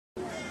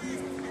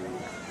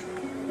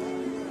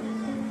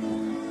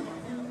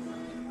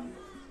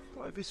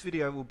This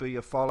video will be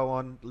a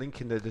follow-on,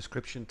 link in the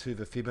description to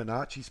the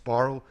Fibonacci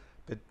spiral,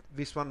 but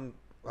this one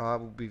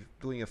will be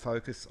doing a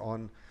focus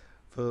on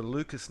the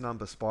Lucas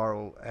number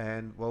spiral,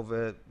 and well,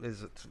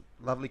 there's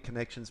lovely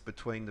connections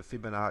between the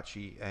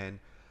Fibonacci and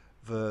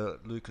the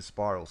Lucas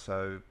spiral.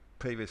 So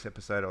previous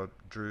episode I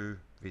drew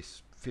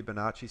this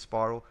Fibonacci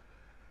spiral.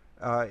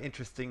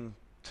 Interesting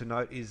to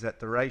note is that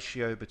the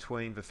ratio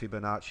between the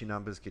Fibonacci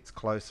numbers gets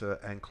closer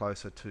and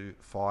closer to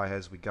phi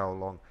as we go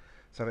along.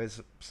 So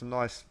there's some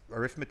nice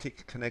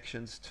arithmetic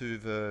connections to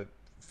the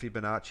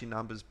Fibonacci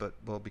numbers, but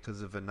well,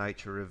 because of the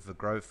nature of the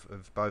growth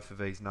of both of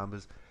these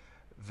numbers,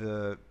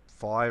 the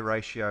phi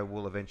ratio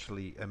will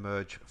eventually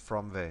emerge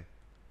from there.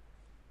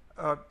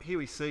 Here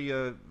we see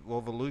well,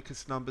 the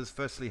Lucas numbers.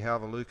 Firstly, how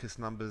the Lucas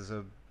numbers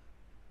are.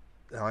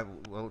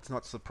 Well, it's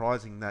not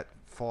surprising that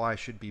phi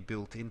should be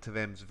built into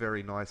them. It's a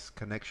very nice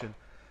connection,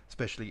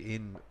 especially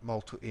in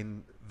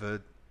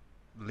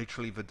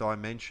literally the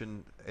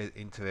dimension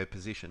into their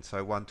position. So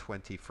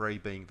 123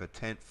 being the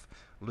 10th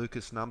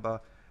Lucas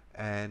number,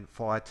 and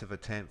phi to the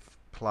 10th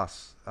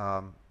plus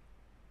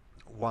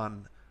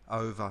 1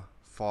 over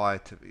phi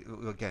to,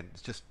 again,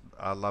 it's just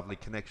lovely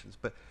connections.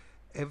 But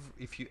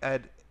if you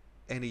add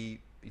the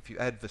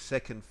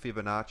second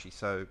Fibonacci,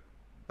 so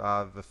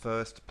the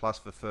first plus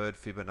the third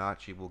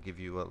Fibonacci will give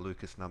you a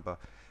Lucas number,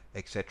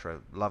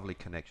 etc. Lovely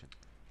connection.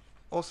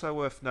 Also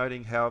worth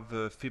noting how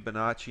the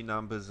Fibonacci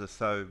numbers are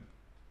so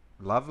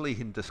lovely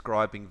in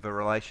describing the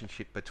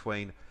relationship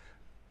between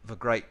the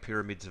Great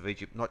Pyramids of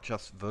Egypt, not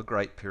just the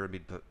Great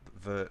Pyramid, but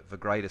the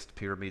greatest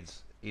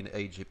pyramids in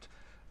Egypt.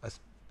 The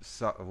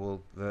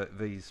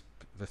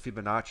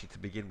Fibonacci to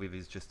begin with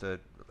is just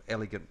an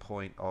elegant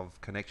point of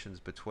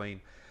connections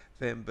between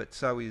them, but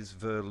so is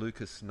the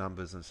Lucas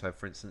numbers. And so,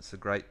 for instance, the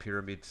Great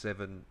Pyramid,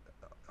 7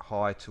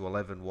 high to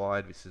 11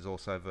 wide. This is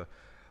also the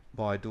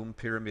Maidum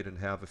Pyramid, and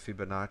how the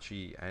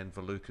Fibonacci and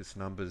the Lucas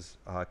numbers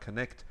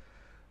connect,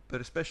 but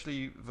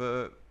especially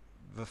the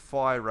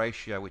phi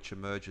ratio which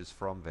emerges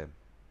from them.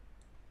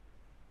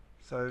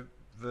 So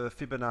the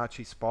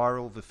Fibonacci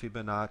spiral, the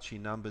Fibonacci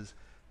numbers,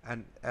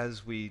 and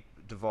as we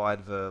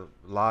divide the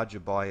larger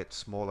by its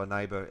smaller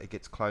neighbor, it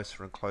gets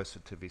closer and closer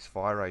to this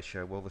phi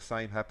ratio. Well, the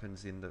same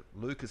happens in the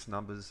Lucas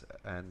numbers,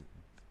 and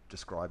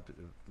described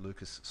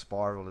Lucas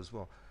spiral as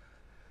well.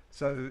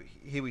 So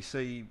here we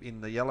see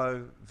in the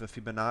yellow the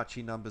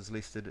Fibonacci numbers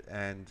listed,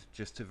 and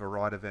just to the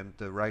right of them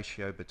the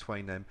ratio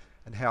between them,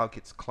 and how it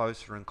gets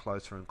closer and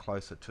closer and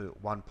closer to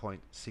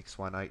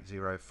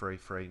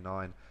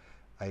 1.6180339,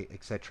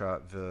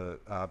 etc. The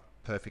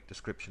perfect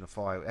description of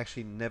phi. It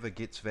actually never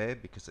gets there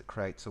because it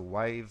creates a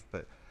wave,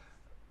 but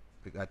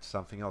that's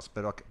something else.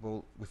 But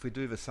well, if we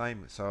do the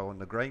same, so on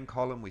the green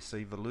column we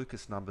see the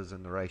Lucas numbers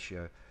and the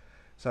ratio.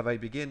 So they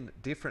begin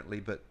differently,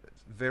 but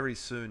very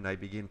soon they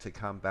begin to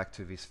come back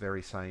to this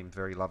very same,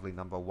 very lovely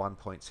number,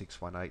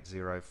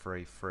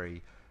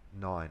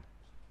 1.6180339.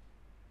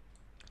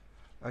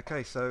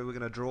 Okay, so we're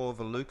going to draw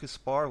the Lucas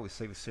spiral. We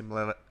see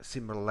the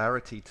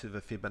similarity to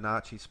the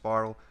Fibonacci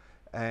spiral,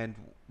 and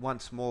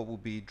once more we'll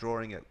be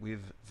drawing it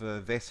with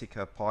the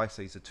Vesica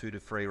Piscis, a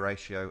 2:3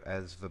 ratio,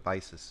 as the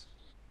basis.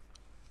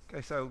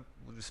 Okay, so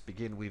we'll just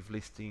begin with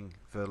listing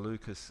the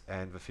Lucas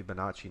and the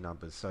Fibonacci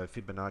numbers. So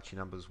Fibonacci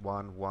numbers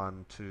 1,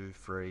 1, 2,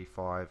 3,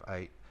 5,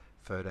 8,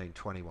 13,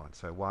 21.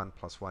 So 1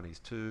 plus 1 is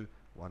 2,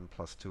 1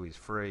 plus 2 is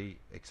 3,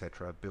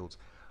 etc. Builds.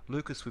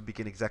 Lucas would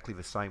begin exactly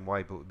the same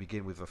way, but we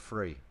begin with a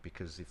 3,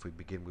 because if we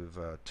begin with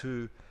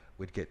 2,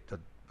 we'd get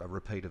a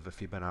repeat of the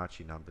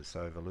Fibonacci numbers.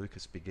 So the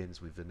Lucas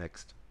begins with the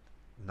next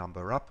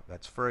number up,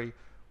 that's 3,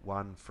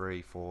 1,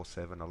 3, 4,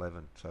 7,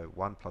 11. So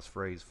 1 plus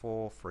 3 is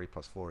 4, 3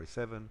 plus 4 is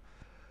 7,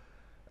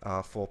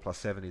 4 plus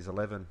 7 is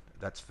 11.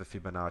 That's the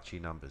Fibonacci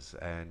numbers.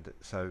 And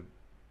so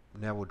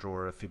now we'll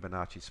draw a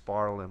Fibonacci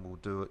spiral, and we'll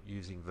do it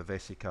using the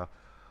Vesica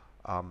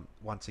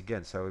once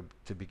again. So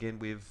to begin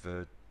with,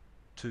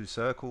 two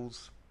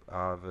circles,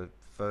 the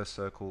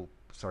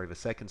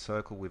second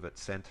circle with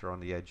its center on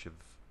the edge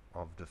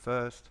of the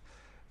first.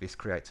 This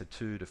creates a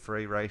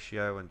 2:3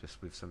 ratio, and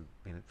just with some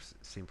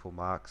simple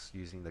marks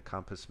using the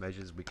compass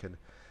measures, we can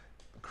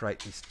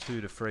create this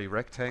 2:3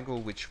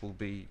 rectangle, which will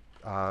be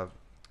an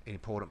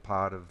important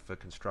part of the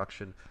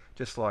construction,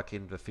 just like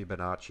in the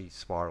Fibonacci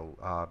spiral.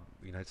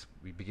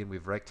 We begin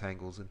with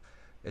rectangles, and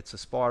it's a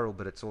spiral,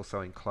 but it's also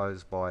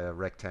enclosed by a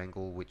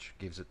rectangle, which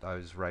gives it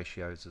those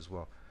ratios as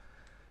well.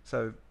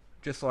 So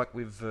just like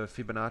with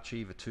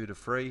Fibonacci, the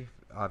 2:3,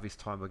 this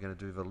time we're going to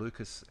do the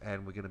Lucas,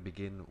 and we're going to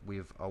begin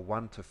with a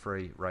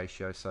 1:3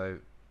 ratio.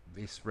 So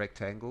this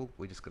rectangle,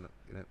 we're just going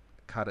to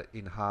cut it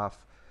in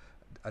half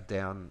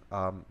down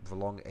the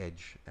long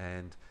edge,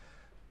 and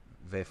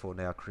therefore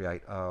now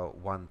create a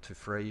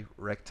 1:3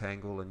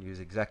 rectangle, and use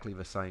exactly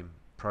the same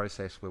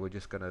process, where we're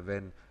just going to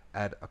then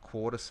add a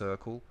quarter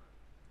circle,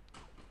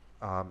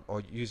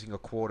 or using a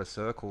quarter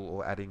circle,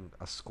 or adding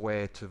a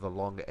square to the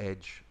long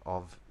edge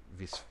of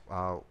this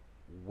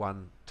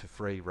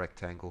 1:3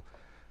 rectangle,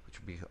 which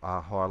will be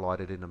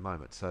highlighted in a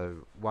moment.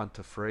 So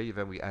 1:3,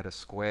 then we add a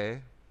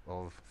square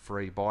of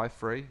 3 by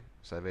 3,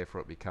 so therefore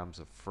it becomes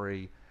a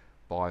 3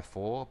 by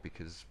 4,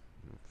 because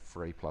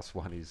 3 plus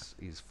 1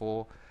 is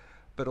 4.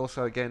 But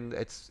also again,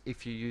 it's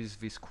if you use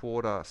this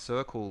quarter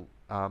circle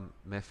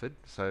method.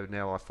 So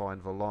now I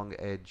find the long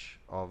edge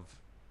of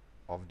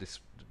this.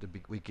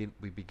 We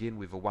begin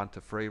with a 1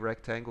 to 3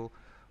 rectangle.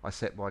 I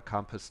set my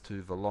compass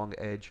to the long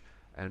edge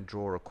and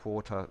draw a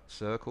quarter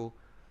circle.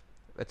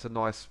 It's a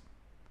nice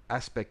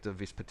aspect of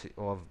this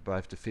of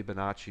both the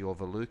Fibonacci or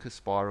the Lucas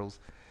spirals,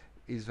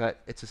 is that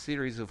it's a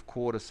series of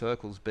quarter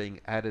circles being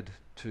added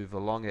to the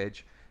long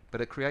edge,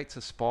 but it creates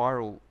a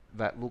spiral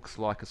that looks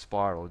like a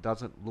spiral. It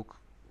doesn't look,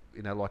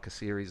 like a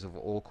series of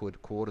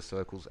awkward quarter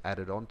circles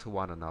added onto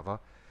one another.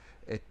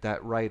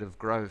 That rate of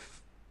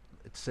growth,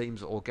 it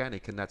seems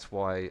organic, and that's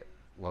why,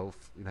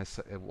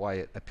 why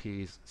it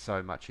appears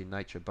so much in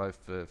nature, both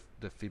the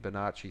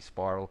Fibonacci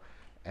spiral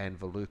and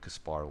the Lucas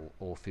spiral,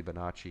 or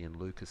Fibonacci and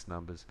Lucas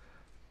numbers,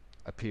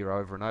 appear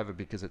over and over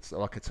because it's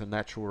a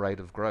natural rate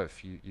of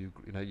growth.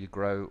 You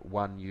grow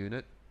one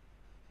unit,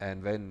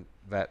 and then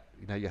that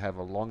you have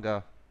a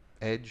longer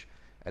edge,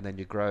 and then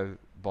you grow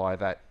by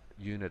that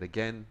unit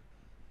again.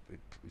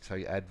 So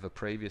you add the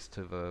previous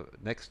to the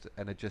next,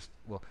 and it's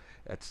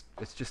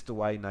just the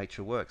way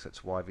nature works.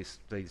 That's why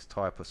these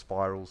type of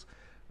spirals,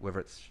 whether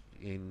it's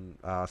in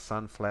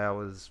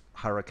sunflowers,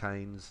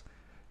 hurricanes,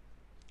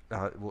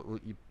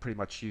 pretty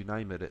much you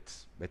name it,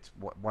 it's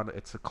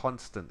a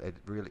constant. It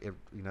really,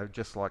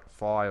 just like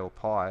phi or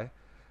pi,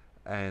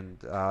 and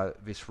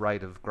this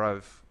rate of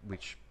growth,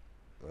 which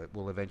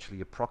will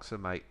eventually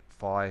approximate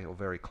phi or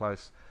very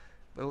close.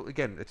 Well,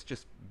 again, it's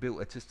just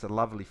built. It's just a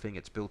lovely thing.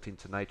 It's built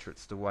into nature.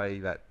 It's the way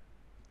that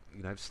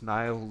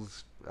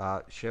snails,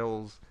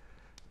 shells,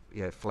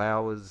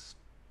 flowers,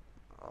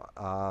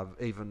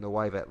 even the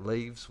way that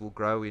leaves will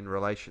grow in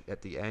relation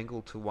at the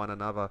angle to one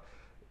another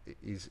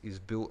is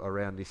built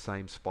around this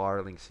same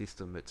spiraling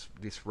system. It's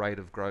this rate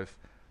of growth.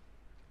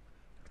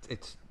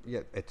 It's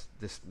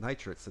this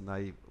nature. It's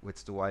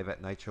the way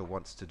that nature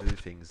wants to do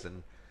things,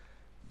 and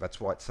that's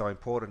why it's so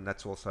important.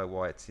 That's also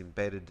why it's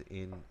embedded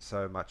in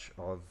so much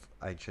of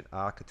ancient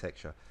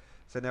architecture.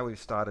 So now we've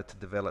started to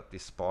develop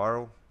this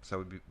spiral.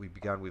 So we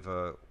began with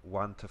a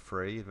 1 to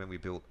 3, and then we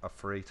built a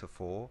 3 to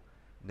 4.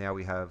 Now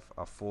we have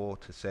a 4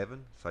 to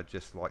 7. So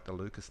just like the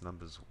Lucas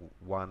numbers,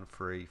 1,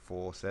 3,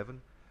 4,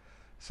 7.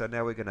 So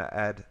now we're going to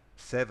add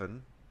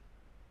 7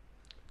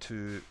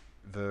 to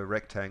the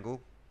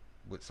rectangle.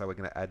 So we're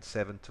going to add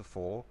 7 to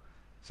 4.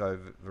 So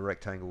the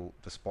rectangle,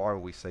 the spiral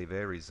we see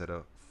there is at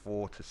a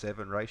 4 to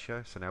 7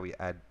 ratio. So now we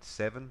add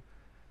 7,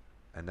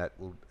 and that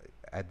will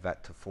add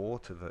that to 4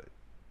 to the.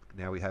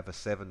 Now we have a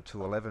 7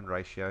 to 11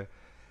 ratio,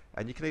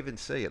 and you can even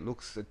see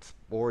it's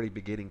already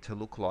beginning to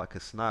look like a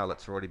snail.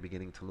 It's already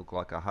beginning to look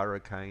like a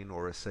hurricane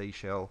or a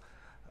seashell,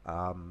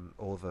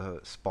 or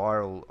the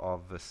spiral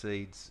of the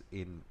seeds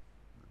in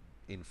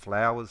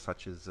flowers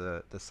such as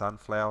the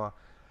sunflower.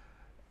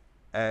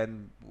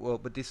 And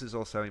but this is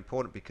also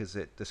important because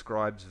it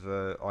describes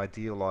the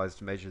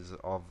idealized measures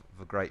of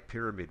the Great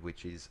Pyramid,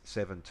 which is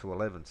 7 to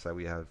 11. So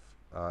we have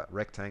a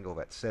rectangle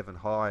that's 7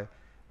 high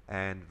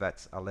and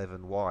that's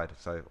 11 wide.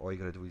 So all you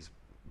got to do is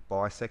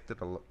bisect it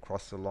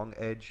across the long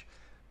edge,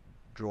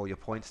 draw your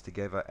points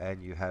together,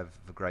 and you have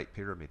the Great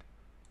Pyramid.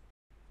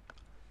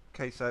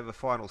 Okay, so the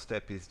final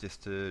step is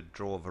just to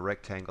draw the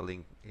rectangle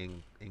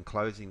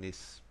enclosing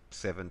this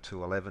 7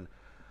 to 11.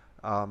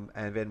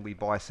 And then we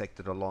bisect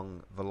it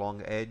along the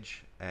long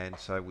edge, and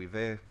so we're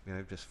there,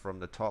 just from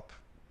the top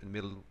and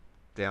middle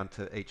down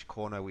to each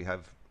corner we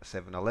have a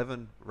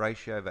 7-11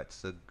 ratio.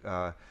 That's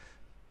the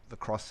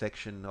cross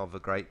section of the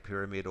Great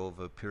Pyramid, or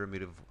the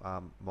Pyramid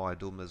of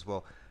Maidum as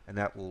well, and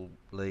that will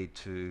lead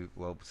to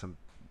some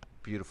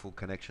beautiful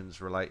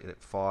connections related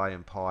phi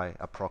and pi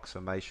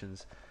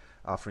approximations.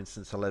 For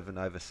instance, 11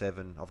 over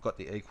 7, I've got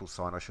the equal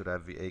sign. I should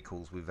have the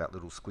equals with that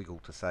little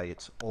squiggle to say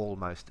it's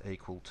almost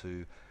equal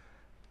to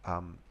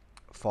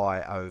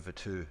phi over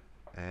 2,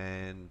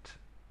 and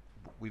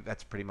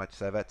that's pretty much,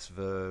 so that's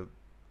the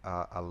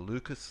a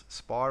Lucas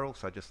spiral.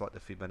 So just like the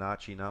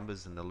Fibonacci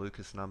numbers and the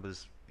Lucas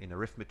numbers in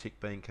arithmetic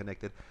being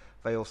connected,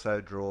 they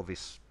also draw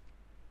this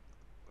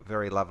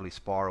very lovely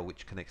spiral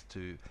which connects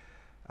to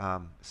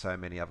so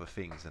many other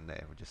things. And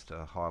there, just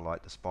to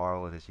highlight the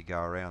spiral, and as you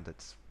go around,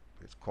 it's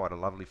quite a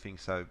lovely thing.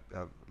 So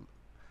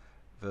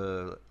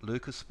the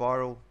Lucas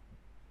spiral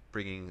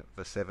bringing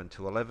the 7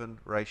 to 11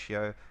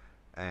 ratio,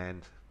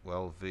 and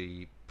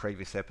the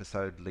previous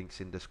episode,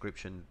 links in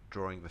description,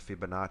 drawing the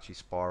Fibonacci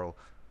spiral,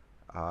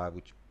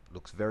 which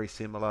looks very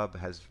similar,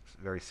 but has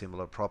very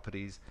similar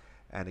properties,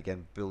 and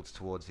again builds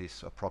towards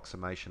this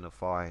approximation of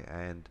phi.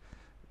 And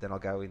then I'll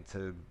go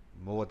into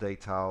more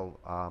detail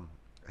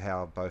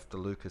how both the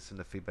Lucas and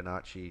the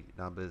Fibonacci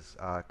numbers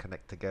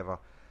connect together,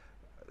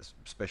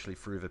 especially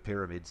through the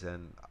pyramids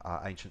and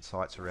ancient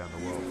sites around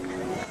the world.